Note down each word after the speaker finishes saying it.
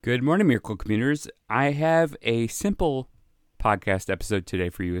Good morning, Miracle Commuters. I have a simple podcast episode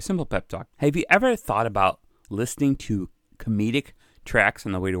today for you, a simple pep talk. Have you ever thought about listening to comedic tracks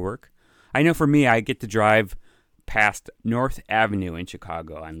on the way to work? I know for me, I get to drive past North Avenue in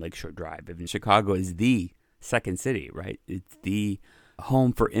Chicago on Lakeshore Drive. And Chicago is the second city, right? It's the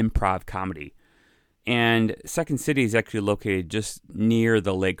home for improv comedy. And Second City is actually located just near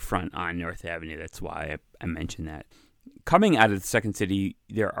the lakefront on North Avenue. That's why I mentioned that. Coming out of the Second City,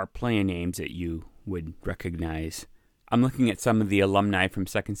 there are plenty of names that you would recognize. I'm looking at some of the alumni from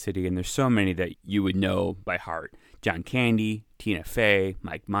Second City, and there's so many that you would know by heart. John Candy, Tina Fey,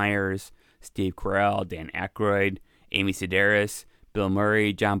 Mike Myers, Steve Carell, Dan Aykroyd, Amy Sedaris, Bill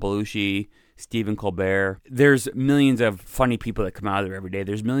Murray, John Belushi, Stephen Colbert. There's millions of funny people that come out of there every day.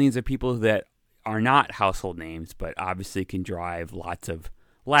 There's millions of people that are not household names, but obviously can drive lots of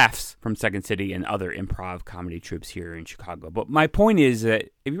laughs from Second City and other improv comedy troupes here in Chicago. But my point is that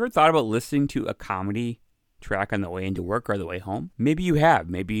have you ever thought about listening to a comedy track on the way into work or the way home? Maybe you have.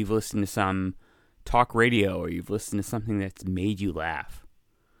 Maybe you've listened to some talk radio or you've listened to something that's made you laugh.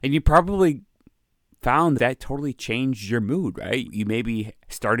 And you probably found that totally changed your mood, right? You maybe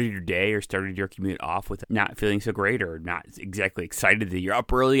started your day or started your commute off with not feeling so great or not exactly excited that you're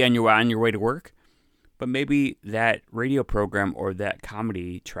up early on your way to work. But maybe that radio program or that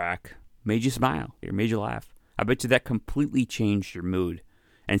comedy track made you smile or made you laugh. I bet you that completely changed your mood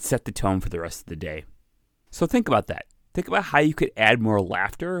and set the tone for the rest of the day. So think about that. Think about how you could add more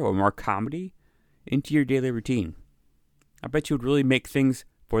laughter or more comedy into your daily routine. I bet you would really make things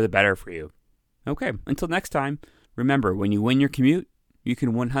for the better for you. Okay, until next time, remember, when you win your commute, you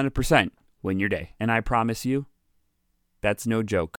can 100% win your day. And I promise you, that's no joke.